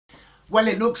Well,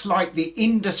 it looks like the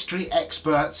industry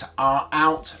experts are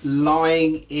out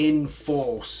lying in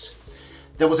force.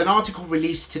 There was an article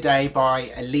released today by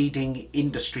a leading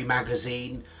industry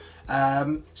magazine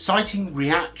citing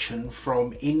reaction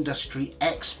from industry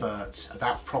experts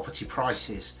about property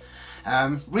prices.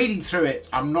 Reading through it,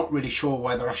 I'm not really sure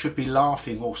whether I should be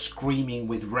laughing or screaming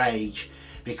with rage,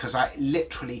 because I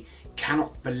literally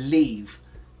cannot believe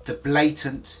the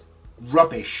blatant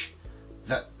rubbish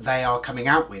that they are coming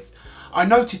out with. I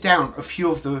noted down a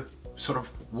few of the sort of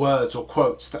words or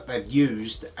quotes that they've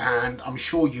used, and I'm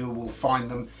sure you will find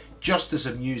them just as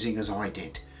amusing as I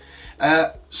did.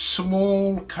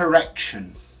 Small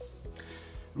correction,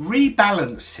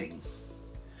 rebalancing,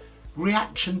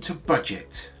 reaction to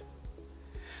budget,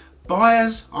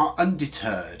 buyers are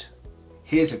undeterred.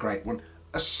 Here's a great one,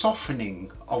 a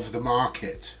softening of the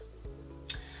market,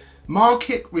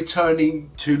 market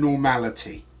returning to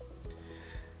normality.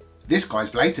 This guy's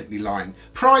blatantly lying.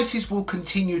 Prices will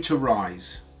continue to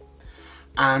rise.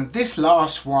 And this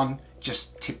last one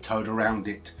just tiptoed around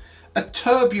it. A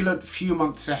turbulent few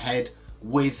months ahead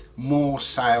with more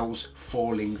sales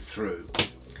falling through.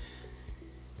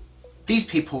 These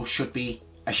people should be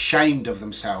ashamed of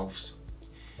themselves.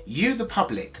 You, the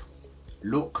public,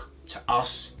 look to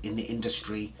us in the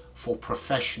industry for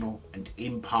professional and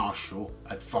impartial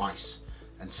advice.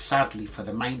 And sadly, for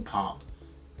the main part,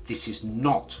 this is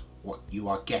not what you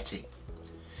are getting.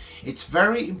 It's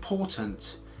very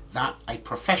important that a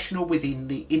professional within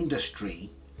the industry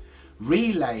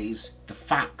relays the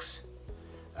facts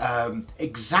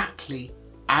exactly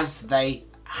as they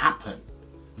happen,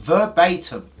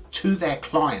 verbatim to their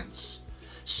clients,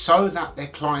 so that their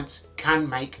clients can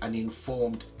make an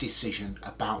informed decision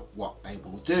about what they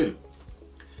will do.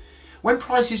 When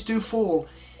prices do fall,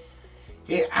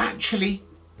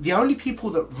 the only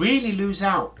people that really lose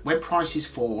out when prices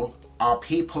fall are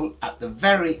people at the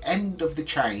very end of the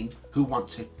chain who want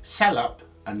to sell up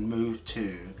and move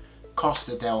to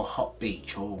Costa del Hot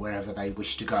Beach or wherever they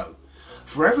wish to go.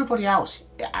 For everybody else,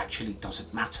 it actually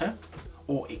doesn't matter,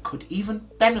 or it could even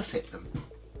benefit them.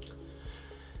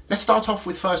 Let's start off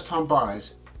with first-time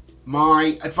buyers.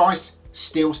 My advice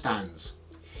still stands.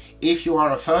 If you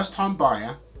are a first-time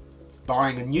buyer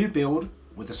buying a new build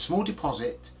with a small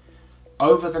deposit,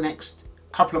 over the next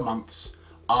couple of months,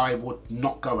 I would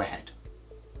not go ahead.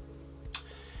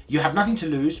 You have nothing to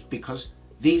lose, because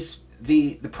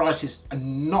the prices are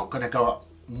not going to go up,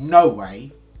 no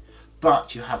way,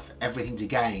 but you have everything to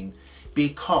gain,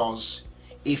 because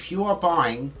if you are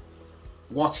buying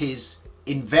what is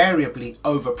invariably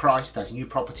overpriced, as new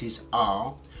properties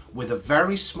are, with a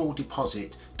very small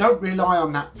deposit, don't rely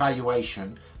on that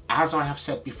valuation. As I have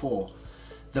said before,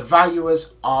 the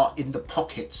valuers are in the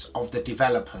pockets of the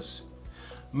developers.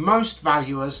 Most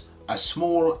valuers are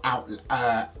small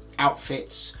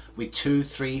outfits with 2,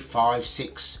 3, 5,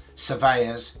 6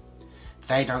 surveyors.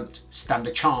 They don't stand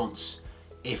a chance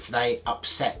if they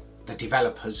upset the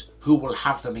developers, who will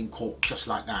have them in court just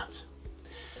like that.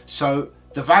 So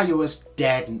the valuers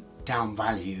daren't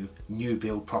downvalue new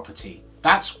build property.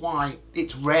 That's why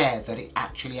it's rare that it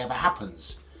actually ever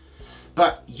happens.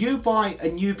 But you buy a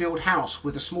new build house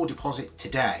with a small deposit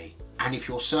today, and if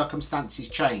your circumstances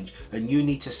change and you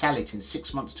need to sell it in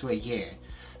 6 months to a year,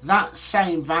 that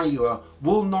same valuer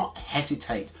will not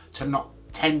hesitate to knock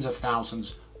tens of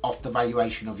thousands off the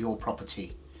valuation of your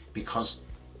property, because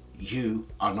you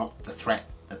are not the threat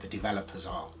that the developers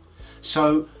are.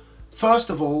 So first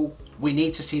of all, we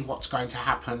need to see what's going to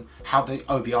happen, how the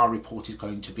OBR report is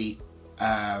going to be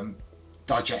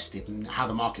digested, and how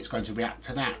the market's going to react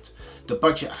to that. The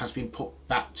budget has been put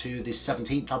back to the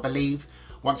 17th, I believe.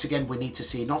 Once again, we need to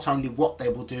see not only what they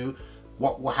will do,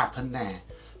 what will happen there.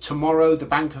 Tomorrow, the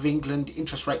Bank of England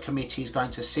Interest Rate Committee is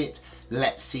going to sit.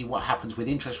 Let's see what happens with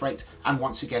interest rates, and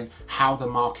once again, how the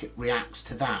market reacts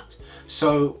to that.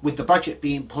 So with the budget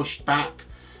being pushed back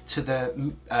to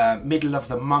the middle of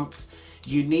the month,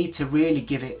 you need to really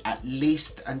give it at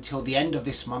least until the end of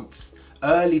this month,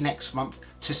 early next month,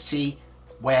 to see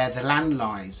where the land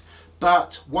lies.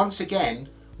 But once again,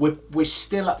 we're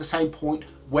still at the same point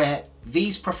where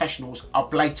these professionals are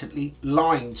blatantly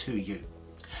lying to you,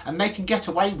 and they can get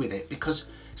away with it because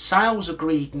sales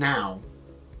agreed now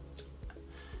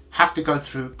have to go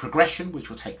through progression, which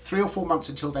will take 3 or 4 months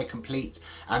until they complete,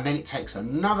 and then it takes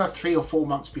another 3 or 4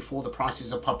 months before the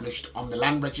prices are published on the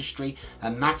land registry,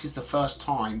 and that is the first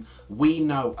time we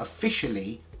know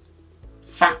officially,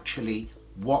 factually,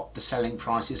 what the selling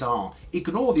prices are.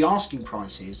 Ignore the asking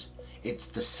prices, it's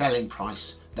the selling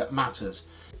price that matters.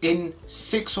 In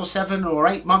 6 or 7 or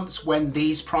 8 months, when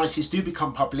these prices do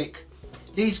become public,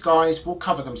 these guys will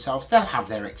cover themselves. They'll have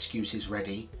their excuses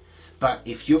ready. But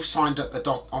if you've signed at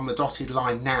on the dotted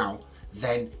line now,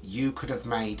 then you could have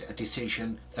made a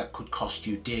decision that could cost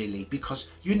you dearly, because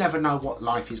you never know what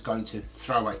life is going to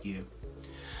throw at you.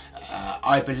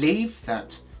 I believe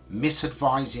that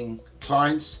misadvising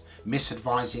clients,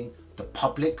 misadvising the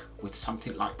public with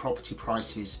something like property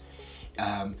prices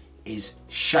is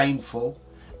shameful,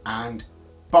 and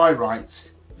by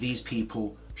rights these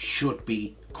people should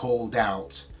be called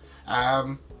out.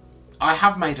 I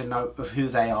have made a note of who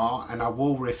they are, and I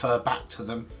will refer back to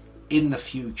them in the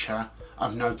future.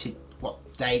 I've noted what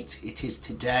date it is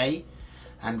today,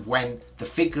 and when the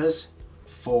figures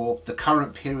for the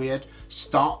current period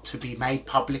start to be made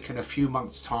public in a few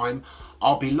months' time,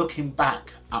 I'll be looking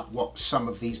back at what some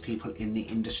of these people in the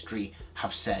industry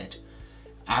have said.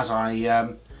 As I've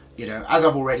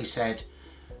already said,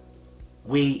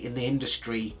 we in the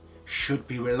industry should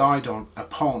be relied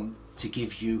upon to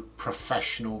give you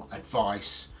professional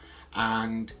advice,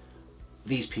 and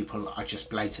these people are just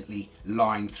blatantly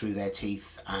lying through their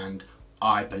teeth, and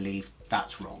I believe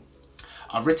that's wrong.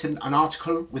 I've written an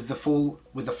article with the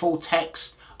full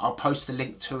text. I'll post the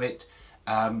link to it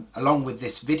along with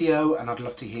this video, and I'd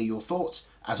love to hear your thoughts.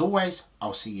 As always,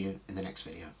 I'll see you in the next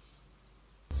video.